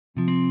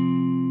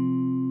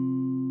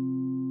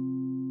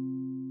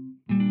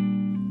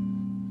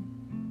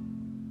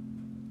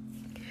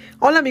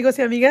Hola amigos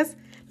y amigas,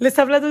 les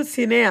habla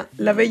Dulcinea,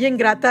 la bella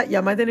ingrata y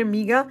amada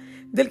enemiga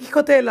del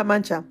Quijote de la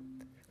Mancha.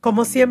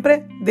 Como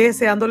siempre,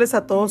 deseándoles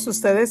a todos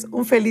ustedes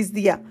un feliz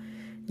día,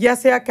 ya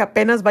sea que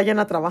apenas vayan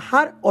a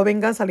trabajar o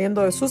vengan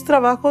saliendo de sus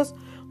trabajos.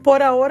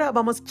 Por ahora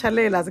vamos a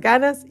echarle las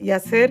ganas y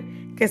hacer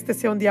que este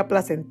sea un día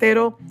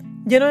placentero,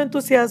 lleno de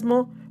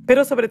entusiasmo,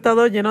 pero sobre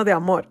todo lleno de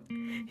amor.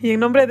 Y en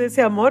nombre de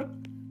ese amor,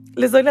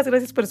 les doy las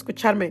gracias por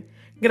escucharme.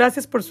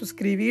 Gracias por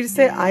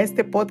suscribirse a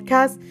este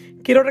podcast.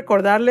 Quiero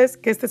recordarles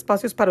que este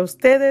espacio es para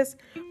ustedes,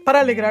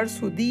 para alegrar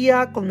su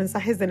día con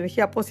mensajes de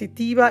energía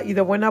positiva y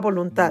de buena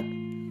voluntad.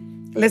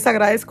 Les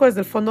agradezco desde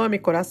el fondo de mi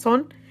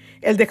corazón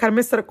el dejarme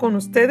estar con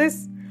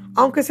ustedes,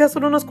 aunque sea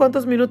solo unos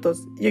cuantos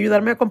minutos, y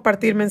ayudarme a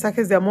compartir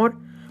mensajes de amor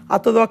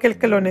a todo aquel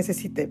que lo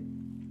necesite.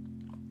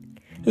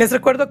 Les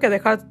recuerdo que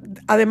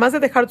además de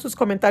dejar sus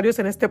comentarios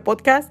en este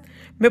podcast,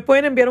 me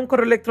pueden enviar un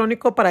correo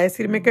electrónico para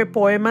decirme qué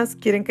poemas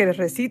quieren que les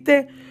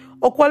recite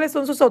o cuáles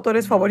son sus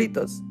autores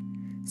favoritos.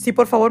 Si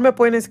por favor me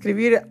pueden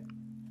escribir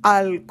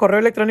al correo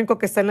electrónico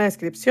que está en la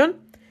descripción.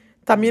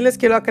 También les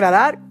quiero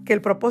aclarar que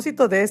el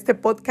propósito de este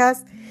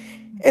podcast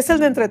es el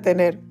de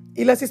entretener,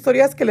 y las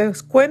historias que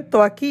les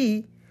cuento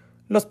aquí,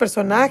 los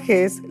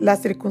personajes,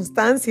 las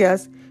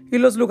circunstancias y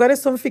los lugares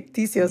son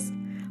ficticios,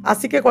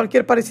 así que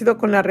cualquier parecido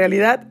con la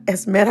realidad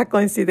es mera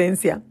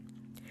coincidencia.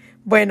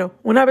 Bueno,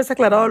 una vez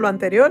aclarado lo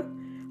anterior,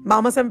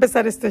 vamos a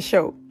empezar este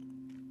show.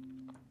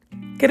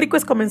 Qué rico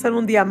es comenzar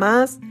un día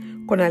más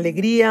con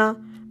alegría,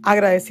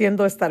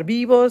 agradeciendo estar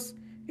vivos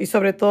y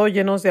sobre todo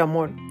llenos de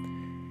amor.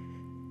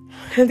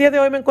 El día de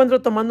hoy me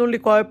encuentro tomando un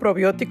licuado de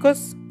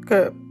probióticos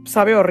que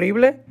sabe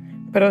horrible,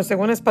 pero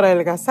según es para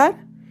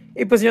adelgazar.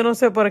 Y pues yo no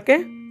sé por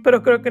qué,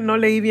 pero creo que no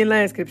leí bien la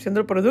descripción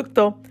del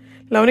producto.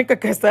 La única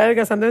que está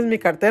adelgazando es mi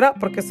cartera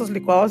porque estos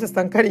licuados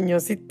están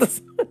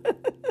cariñositos.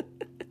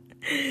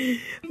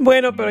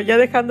 Bueno, pero ya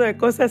dejando de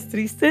cosas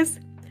tristes,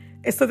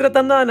 estoy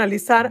tratando de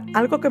analizar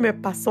algo que me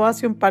pasó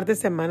hace un par de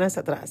semanas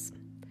atrás.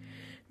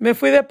 Me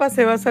fui de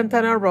paseo a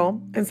Santana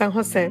Row, en San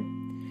José.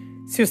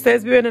 Si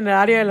ustedes viven en el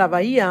área de la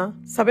bahía,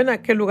 saben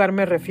a qué lugar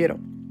me refiero.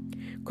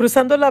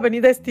 Cruzando la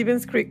avenida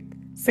Stevens Creek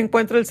se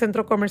encuentra el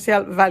centro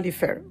comercial Valley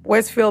Fair,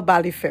 Westfield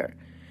Valley Fair.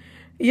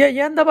 Y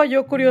allá andaba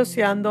yo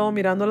curioseando,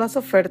 mirando las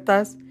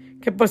ofertas,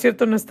 que por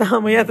cierto no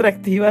estaban muy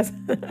atractivas,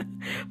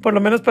 por lo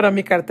menos para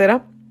mi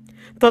cartera.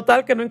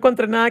 Total, que no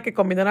encontré nada que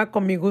combinara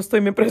con mi gusto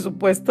y mi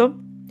presupuesto.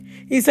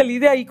 Y salí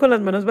de ahí con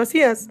las manos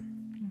vacías.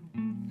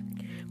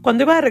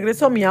 Cuando iba de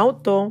regreso a mi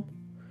auto,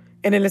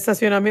 en el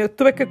estacionamiento,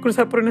 tuve que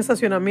cruzar por un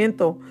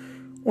estacionamiento.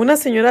 Una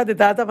señora de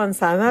edad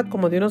avanzada,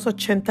 como de unos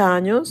 80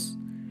 años,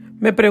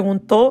 me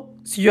preguntó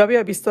si yo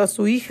había visto a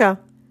su hija.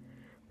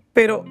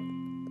 Pero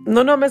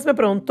no nomás me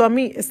preguntó a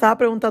mí, estaba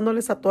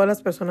preguntándoles a todas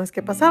las personas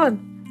que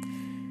pasaban.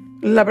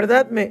 La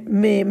verdad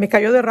me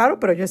cayó de raro,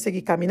 pero yo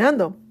seguí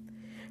caminando.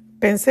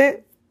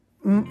 Pensé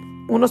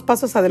unos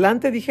pasos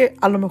adelante, dije,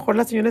 a lo mejor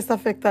la señora está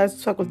afectada de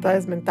sus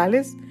facultades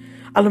mentales,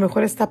 a lo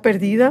mejor está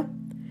perdida.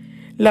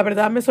 La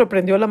verdad me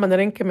sorprendió la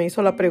manera en que me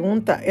hizo la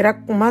pregunta.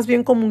 Era más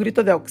bien como un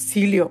grito de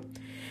auxilio.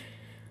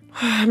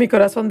 Mi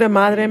corazón de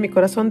madre, mi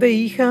corazón de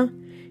hija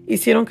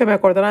hicieron que me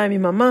acordara de mi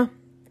mamá.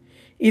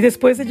 Y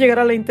después de llegar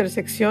a la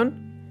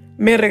intersección,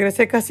 me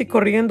regresé casi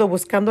corriendo,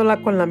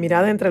 buscándola con la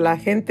mirada entre la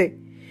gente.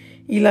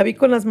 Y la vi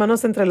con las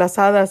manos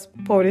entrelazadas,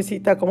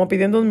 pobrecita, como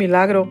pidiendo un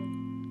milagro.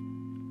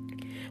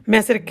 Me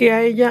acerqué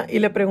a ella y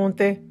le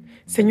pregunté,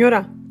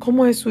 señora,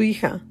 ¿cómo es su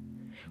hija?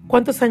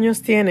 ¿Cuántos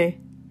años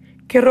tiene?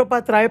 ¿Qué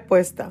ropa trae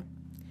puesta?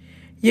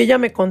 Y ella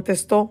me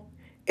contestó,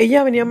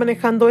 ella venía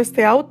manejando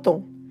este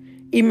auto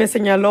y me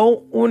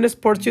señaló un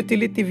Sports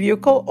Utility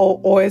Vehicle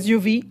o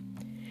SUV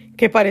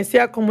que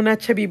parecía como una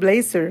Chevy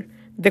Blazer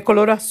de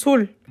color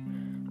azul.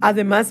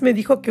 Además me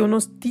dijo que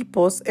unos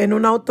tipos en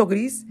un auto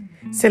gris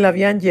se la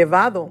habían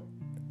llevado.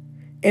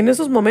 En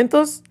esos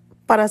momentos,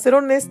 para ser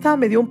honesta,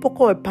 me dio un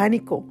poco de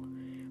pánico.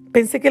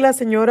 Pensé que la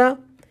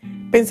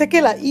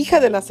hija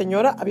de la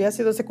señora había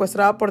sido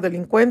secuestrada por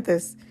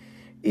delincuentes.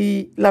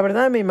 Y la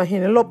verdad me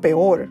imaginé lo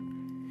peor.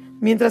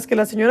 Mientras que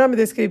la señora me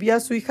describía a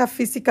su hija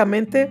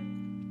físicamente,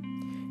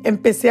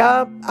 empecé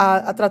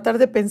a tratar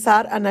de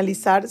pensar,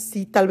 analizar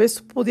si tal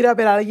vez pudiera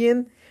haber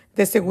alguien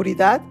de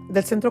seguridad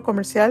del centro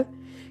comercial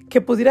que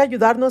pudiera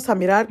ayudarnos a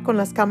mirar con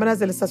las cámaras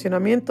del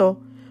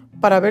estacionamiento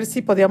para ver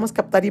si podíamos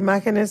captar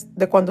imágenes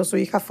de cuando su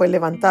hija fue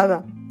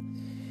levantada.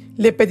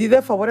 Le pedí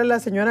de favor a la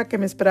señora que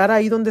me esperara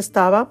ahí donde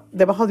estaba,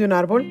 debajo de un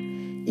árbol,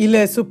 y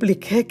le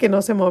supliqué que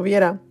no se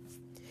moviera.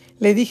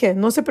 Le dije,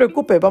 no se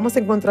preocupe, vamos a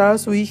encontrar a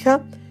su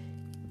hija.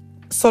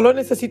 Solo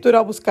necesito ir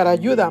a buscar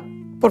ayuda.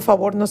 Por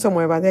favor, no se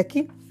mueva de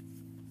aquí.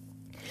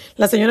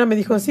 La señora me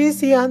dijo,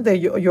 sí, ande,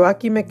 yo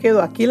aquí me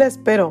quedo, aquí la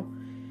espero.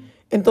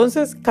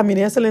 Entonces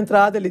caminé hacia la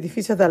entrada del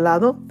edificio de al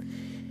lado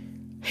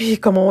y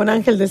como un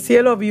ángel del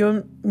cielo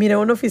miré a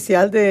un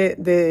oficial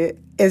de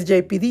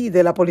SJPD,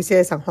 de la policía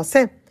de San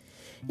José,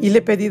 y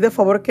le pedí de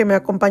favor que me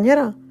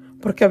acompañara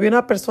porque había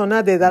una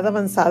persona de edad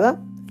avanzada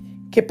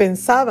que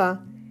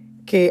pensaba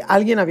que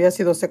alguien había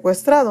sido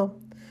secuestrado.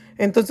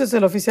 Entonces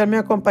el oficial me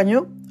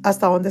acompañó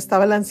hasta donde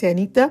estaba la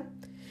ancianita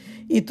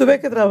y tuve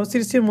que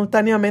traducir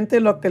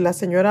simultáneamente lo que la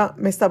señora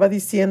me estaba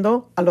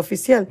diciendo al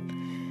oficial.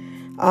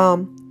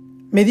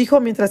 Me dijo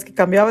mientras que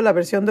cambiaba la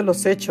versión de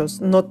los hechos.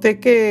 Noté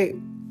que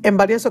en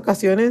varias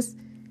ocasiones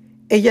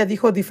ella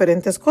dijo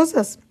diferentes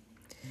cosas.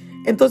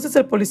 Entonces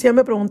el policía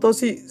me preguntó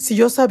si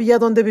yo sabía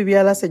dónde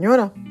vivía la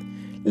señora.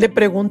 Le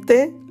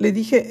pregunté, le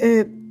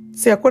dije,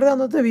 ¿se acuerda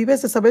dónde vive?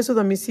 ¿Se sabe su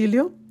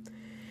domicilio?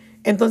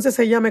 Entonces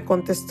ella me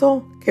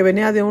contestó que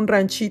venía de un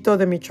ranchito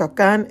de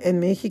Michoacán, en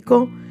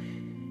México,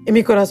 y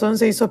mi corazón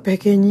se hizo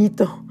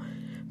pequeñito.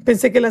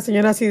 Pensé que la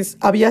señora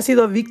había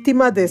sido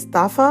víctima de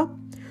estafa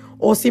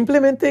o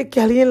simplemente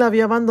que alguien la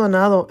había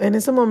abandonado. En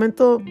ese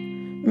momento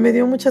me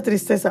dio mucha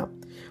tristeza.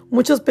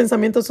 Muchos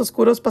pensamientos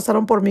oscuros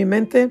pasaron por mi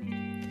mente,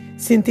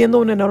 sintiendo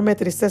una enorme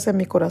tristeza en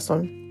mi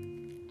corazón.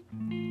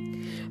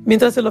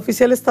 Mientras el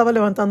oficial estaba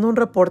levantando un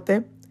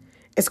reporte,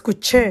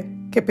 escuché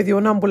que pidió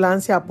una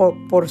ambulancia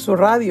por su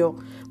radio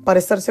para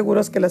estar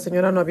seguros que la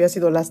señora no había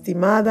sido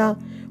lastimada,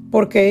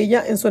 porque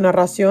ella en su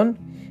narración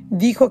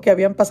dijo que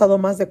habían pasado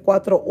más de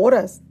 4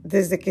 horas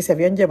desde que se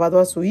habían llevado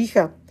a su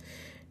hija.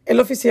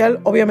 El oficial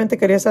obviamente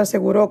quería estar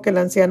seguro que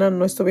la anciana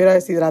no estuviera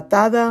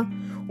deshidratada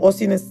o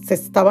si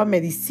necesitaba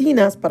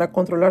medicinas para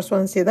controlar su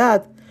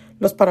ansiedad,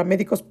 los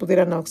paramédicos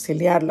pudieran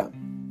auxiliarla.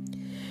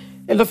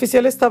 El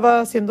oficial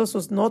estaba haciendo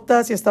sus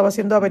notas y estaba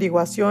haciendo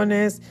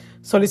averiguaciones,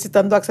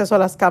 solicitando acceso a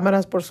las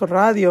cámaras por su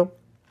radio,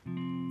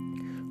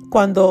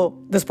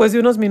 cuando, después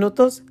de unos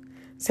minutos,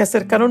 se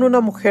acercaron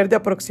una mujer de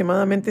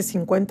aproximadamente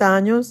 50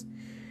 años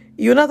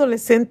y un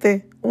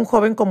adolescente, un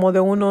joven como de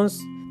unos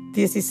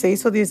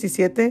 16 o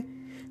 17,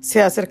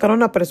 se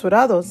acercaron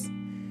apresurados.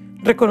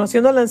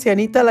 Reconociendo a la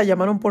ancianita, la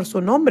llamaron por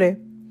su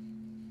nombre.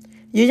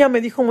 Y ella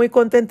me dijo muy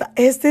contenta,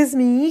 «Esta es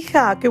mi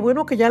hija, qué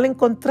bueno que ya la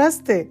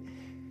encontraste».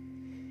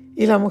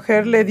 Y la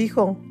mujer le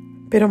dijo,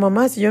 «Pero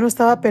mamá, si yo no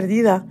estaba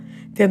perdida,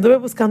 te anduve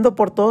buscando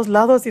por todos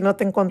lados y no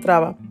te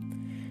encontraba».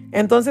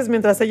 Entonces,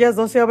 mientras ellas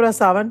dos se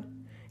abrazaban,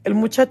 el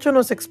muchacho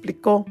nos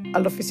explicó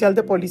al oficial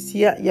de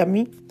policía y a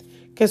mí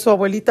que su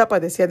abuelita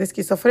padecía de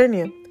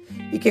esquizofrenia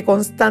y que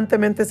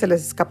constantemente se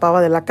les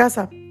escapaba de la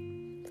casa.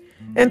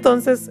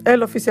 Entonces,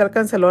 el oficial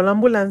canceló la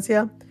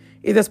ambulancia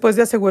y después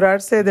de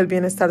asegurarse del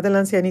bienestar de la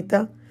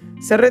ancianita,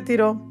 se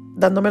retiró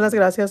dándome las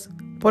gracias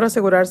por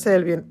asegurarse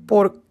del bien,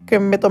 porque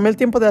me tomé el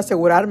tiempo de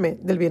asegurarme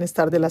del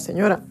bienestar de la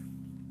señora.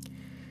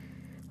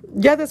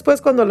 Ya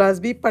después, cuando las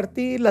vi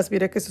partir, las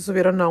miré que se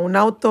subieron a un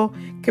auto,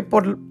 que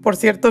por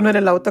cierto no era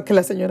el auto que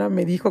la señora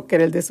me dijo que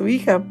era el de su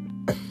hija.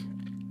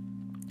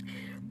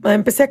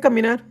 Empecé a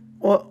caminar,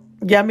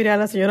 ya miré a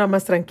la señora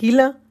más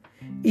tranquila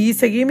y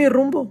seguí mi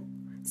rumbo.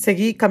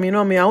 Seguí camino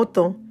a mi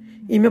auto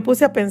y me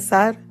puse a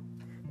pensar,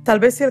 tal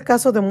vez sea el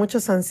caso de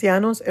muchos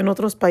ancianos en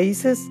otros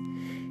países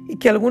y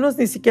que algunos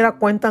ni siquiera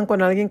cuentan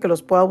con alguien que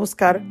los pueda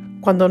buscar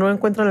cuando no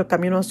encuentran el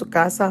camino a su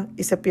casa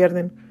y se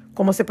pierden,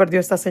 como se perdió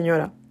esta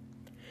señora.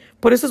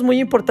 Por eso es muy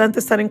importante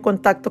estar en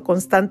contacto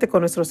constante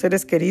con nuestros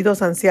seres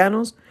queridos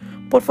ancianos.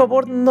 Por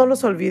favor, no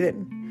los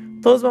olviden.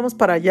 Todos vamos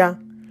para allá.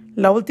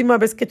 La última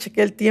vez que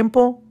chequé el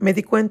tiempo, me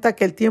di cuenta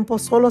que el tiempo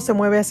solo se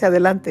mueve hacia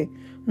adelante,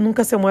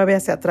 nunca se mueve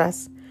hacia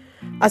atrás.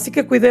 Así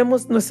que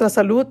cuidemos nuestra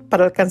salud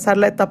para alcanzar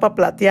la etapa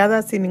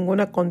plateada sin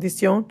ninguna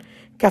condición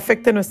que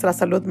afecte nuestra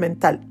salud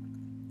mental.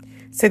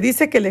 Se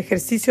dice que el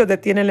ejercicio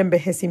detiene el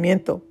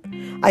envejecimiento.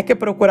 Hay que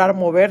procurar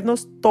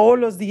movernos todos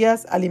los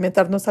días,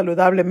 alimentarnos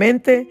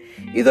saludablemente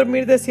y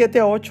dormir de 7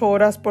 a 8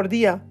 horas por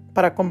día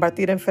para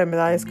combatir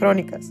enfermedades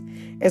crónicas.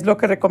 Es lo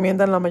que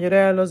recomiendan la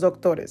mayoría de los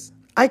doctores.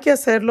 Hay que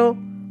hacerlo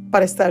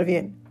para estar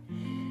bien.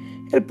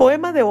 El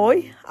poema de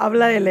hoy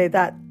habla de la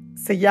edad.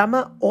 Se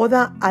llama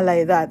Oda a la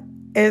Edad.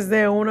 Es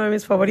de uno de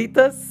mis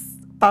favoritos,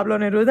 Pablo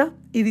Neruda,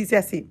 y dice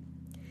así: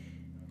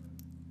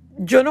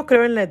 Yo no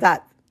creo en la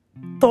edad.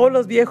 Todos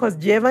los viejos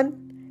llevan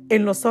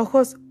en los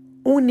ojos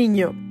un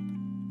niño.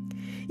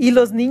 Y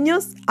los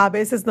niños a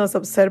veces nos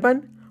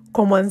observan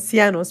como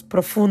ancianos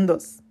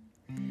profundos.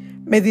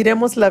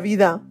 Mediremos la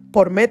vida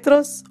por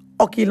metros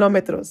o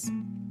kilómetros,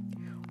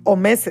 o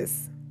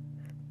meses,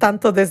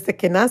 tanto desde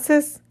que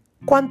naces,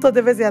 cuánto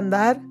debes de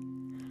andar,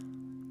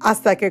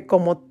 hasta que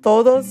como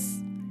todos,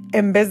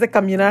 en vez de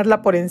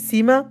caminarla por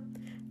encima,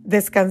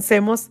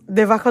 descansemos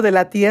debajo de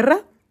la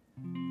tierra.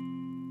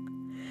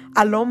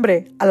 Al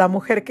hombre, a la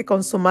mujer que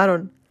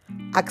consumaron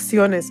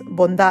acciones,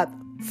 bondad,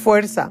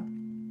 fuerza,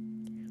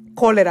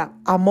 cólera,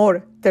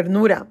 amor,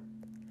 ternura,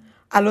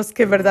 a los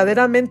que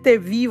verdaderamente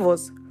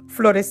vivos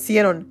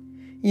florecieron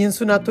y en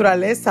su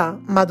naturaleza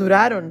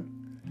maduraron,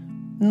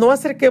 no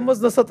acerquemos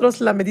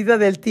nosotros la medida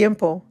del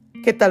tiempo,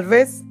 que tal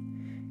vez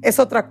es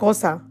otra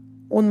cosa,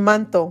 un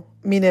manto,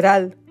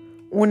 mineral,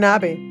 un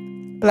ave,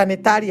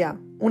 planetaria,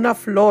 una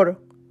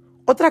flor,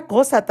 otra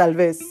cosa tal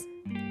vez,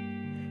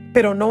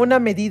 pero no una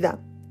medida,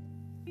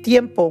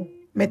 tiempo,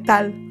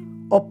 metal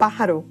o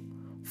pájaro,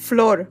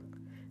 flor,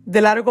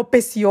 de largo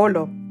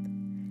peciolo.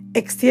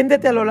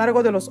 Extiéndete a lo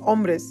largo de los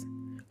hombres,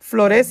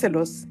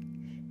 florécelos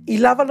y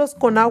lávalos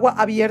con agua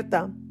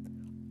abierta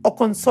o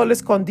con sol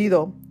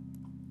escondido.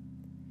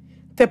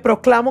 Te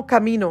proclamo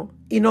camino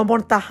y no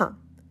mortaja,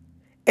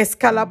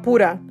 escala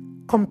pura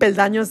con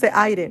peldaños de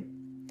aire,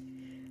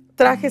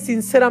 traje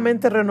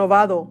sinceramente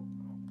renovado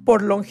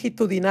por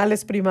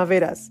longitudinales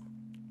primaveras.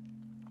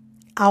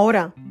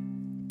 Ahora,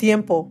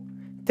 tiempo,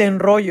 te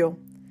enrollo,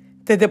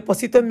 te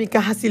deposito en mi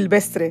caja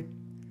silvestre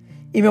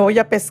y me voy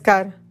a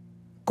pescar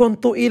con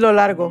tu hilo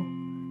largo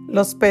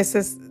los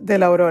peces de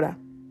la aurora.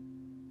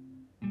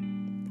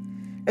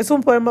 Es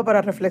un poema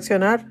para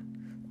reflexionar.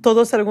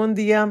 Todos algún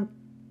día,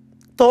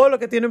 todo lo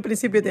que tiene un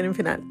principio tiene un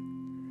final.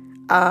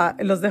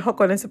 Los dejo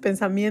con ese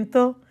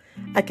pensamiento.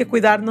 Hay que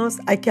cuidarnos,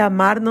 hay que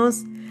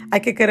amarnos,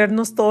 hay que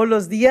querernos todos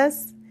los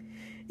días.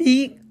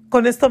 Y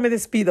con esto me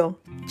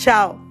despido.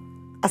 Chao.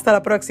 Hasta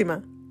la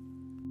próxima.